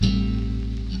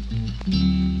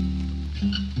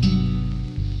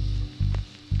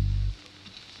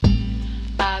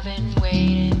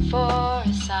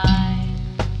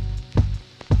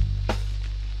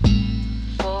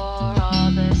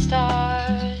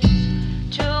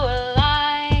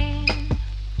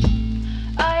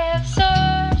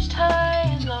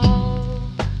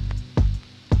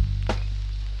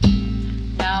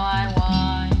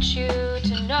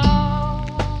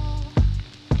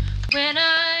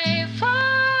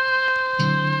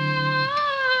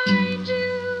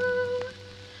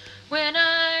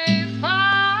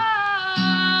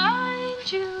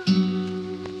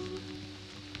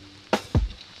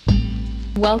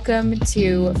Welcome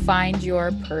to Find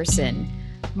Your Person.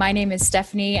 My name is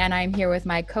Stephanie, and I'm here with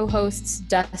my co-hosts,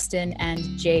 Dustin and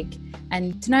Jake.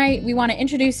 And tonight, we want to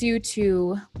introduce you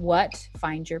to what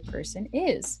Find Your Person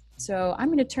is. So I'm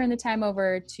going to turn the time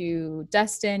over to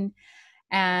Dustin,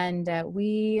 and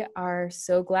we are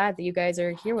so glad that you guys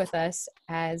are here with us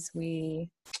as we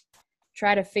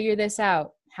try to figure this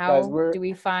out. How do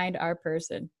we find our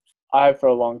person? I, for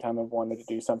a long time, have wanted to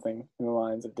do something in the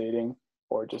lines of dating,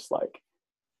 or just like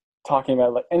talking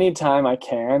about, like, anytime I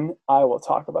can, I will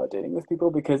talk about dating with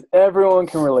people because everyone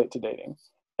can relate to dating.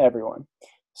 Everyone.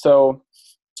 So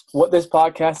what this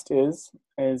podcast is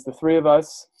the three of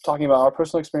us talking about our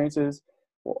personal experiences.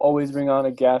 We'll always bring on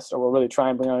a guest, or we'll really try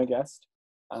and bring on a guest,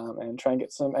 and try and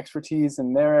get some expertise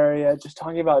in their area, just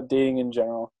talking about dating in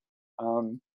general.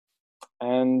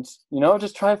 And,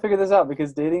 just try to figure this out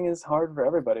because dating is hard for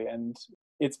everybody. And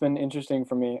it's been interesting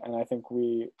for me. And I think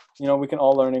we can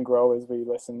all learn and grow as we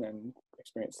listen and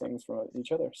experience things from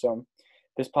each other. So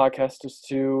this podcast is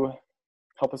to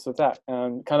help us with that.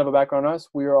 And kind of a background on us,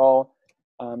 we are all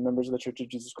members of the Church of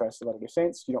Jesus Christ of Latter-day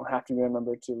Saints. You don't have to be a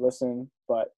member to listen,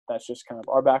 but that's just kind of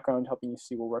our background, helping you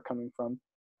see where we're coming from.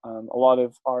 A lot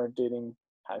of our dating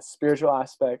has spiritual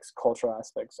aspects, cultural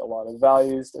aspects, a lot of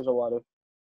values. There's a lot of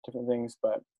different things,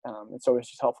 but it's always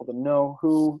just helpful to know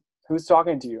who's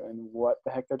talking to you and what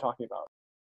the heck they're talking about.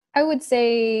 I would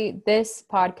say this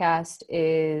podcast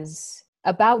is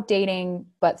about dating,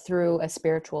 but through a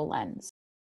spiritual lens.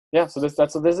 Yeah, so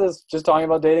that's what this is. Just talking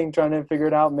about dating, trying to figure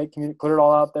it out, put it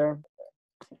all out there.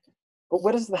 But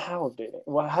what is the how of dating?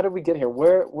 How did we get here?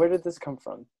 Where did this come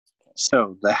from?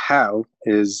 So the how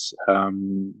is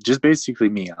just basically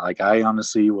me. Like, I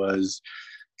honestly was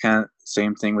kind of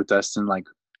same thing with Dustin. Like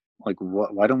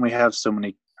why don't we have so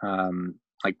many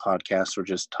like podcasts or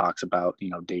just talks about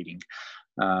dating?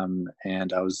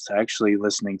 And I was actually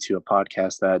listening to a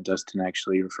podcast that Dustin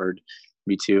actually referred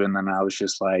me to, and then I was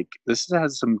just like, this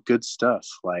has some good stuff.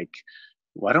 Like,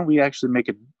 why don't we actually make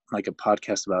a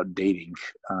podcast about dating?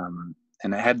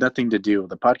 And it had nothing to do.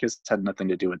 The podcast had nothing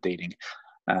to do with dating.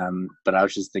 But I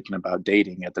was just thinking about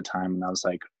dating at the time, and I was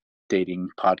like, dating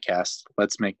podcast,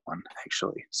 let's make one,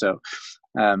 actually. So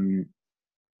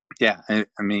yeah, I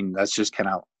mean, that's just kind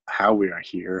of how we are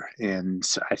here. And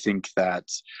I think that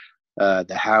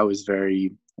the how is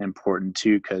very important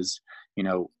too, because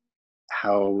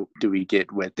how do we get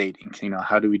with dating?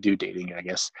 How do we do dating? I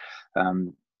guess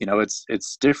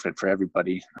it's different for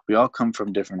everybody. We all come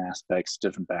from different aspects,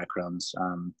 different backgrounds,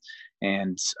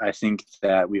 and I think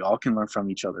that we all can learn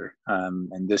from each other.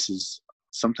 And this is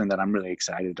something that I'm really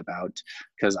excited about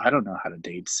because I don't know how to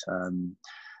date.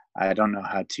 I don't know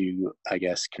how to, I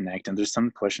guess, connect. And there's some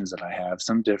questions that I have,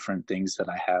 some different things that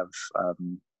I have,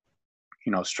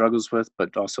 struggles with,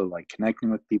 but also like connecting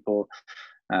with people.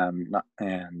 I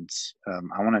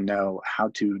want to know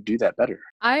how to do that better.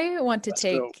 I want to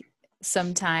take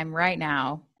some time right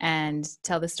now and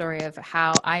tell the story of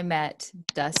how I met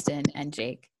Dustin and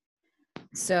Jake.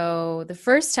 So the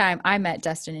first time I met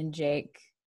Dustin and Jake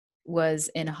was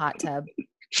in a hot tub.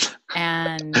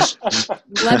 And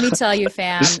let me tell you,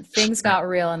 fam, things got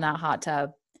real in that hot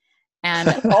tub. And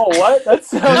oh, what? That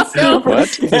sounds what?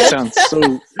 That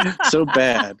sounds so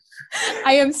bad.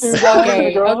 I am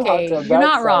okay. You're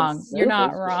not wrong. You're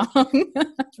not wrong.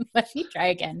 Let me try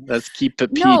again. Let's keep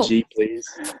it PG, please.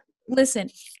 Listen,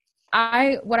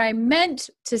 what I meant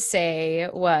to say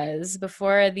was,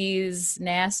 before these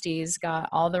nasties got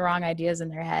all the wrong ideas in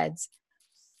their heads,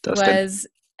 Dustin. Was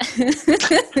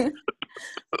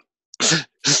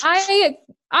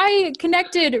I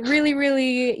connected really,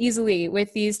 really easily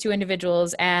with these two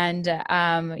individuals, and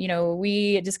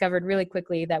we discovered really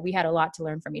quickly that we had a lot to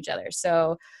learn from each other.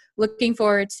 So looking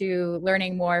forward to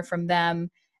learning more from them,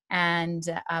 and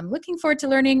looking forward to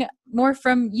learning more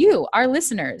from you, our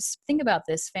listeners. Think about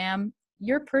this, fam.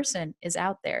 Your person is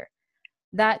out there.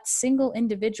 That single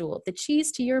individual, the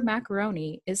cheese to your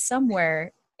macaroni, is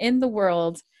somewhere in the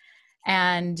world,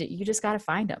 and you just got to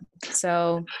find them.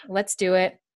 So let's do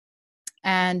it.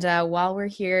 And while we're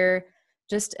here,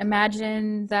 just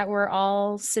imagine that we're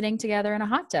all sitting together in a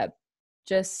hot tub,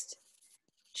 just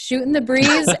shooting the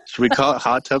breeze. Should we call it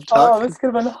hot tub talk? Oh, this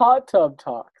could have been hot tub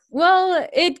talk. Well,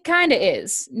 it kind of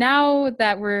is. Now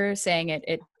that we're saying it,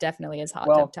 it definitely is hot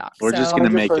tub talk. We're just going to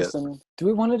make it. Do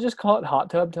we want to just call it hot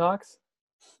tub talks?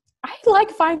 I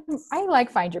like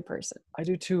find your person. I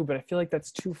do too, but I feel like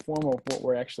that's too formal for what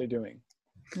we're actually doing.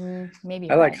 Maybe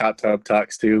I like hot tub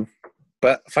talks too.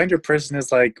 But find your person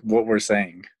is like what we're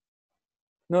saying.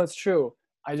 No, it's true.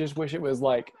 I just wish it was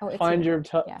like find your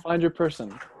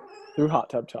person through hot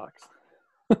tub talks.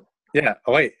 Yeah.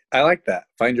 Oh, wait. I like that.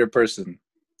 Find your person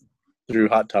through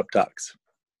Hot Tub Talks.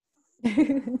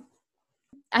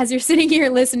 As you're sitting here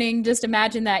listening, just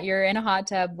imagine that you're in a hot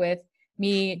tub with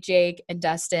me, Jake, and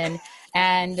Dustin,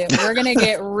 and we're gonna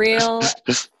get real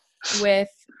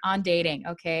on dating.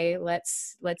 Okay,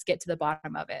 let's get to the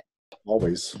bottom of it.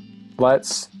 Always.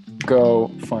 Let's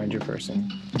go find your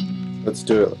person. Let's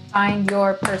do it. Find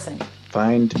your person.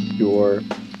 Find your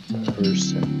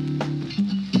person.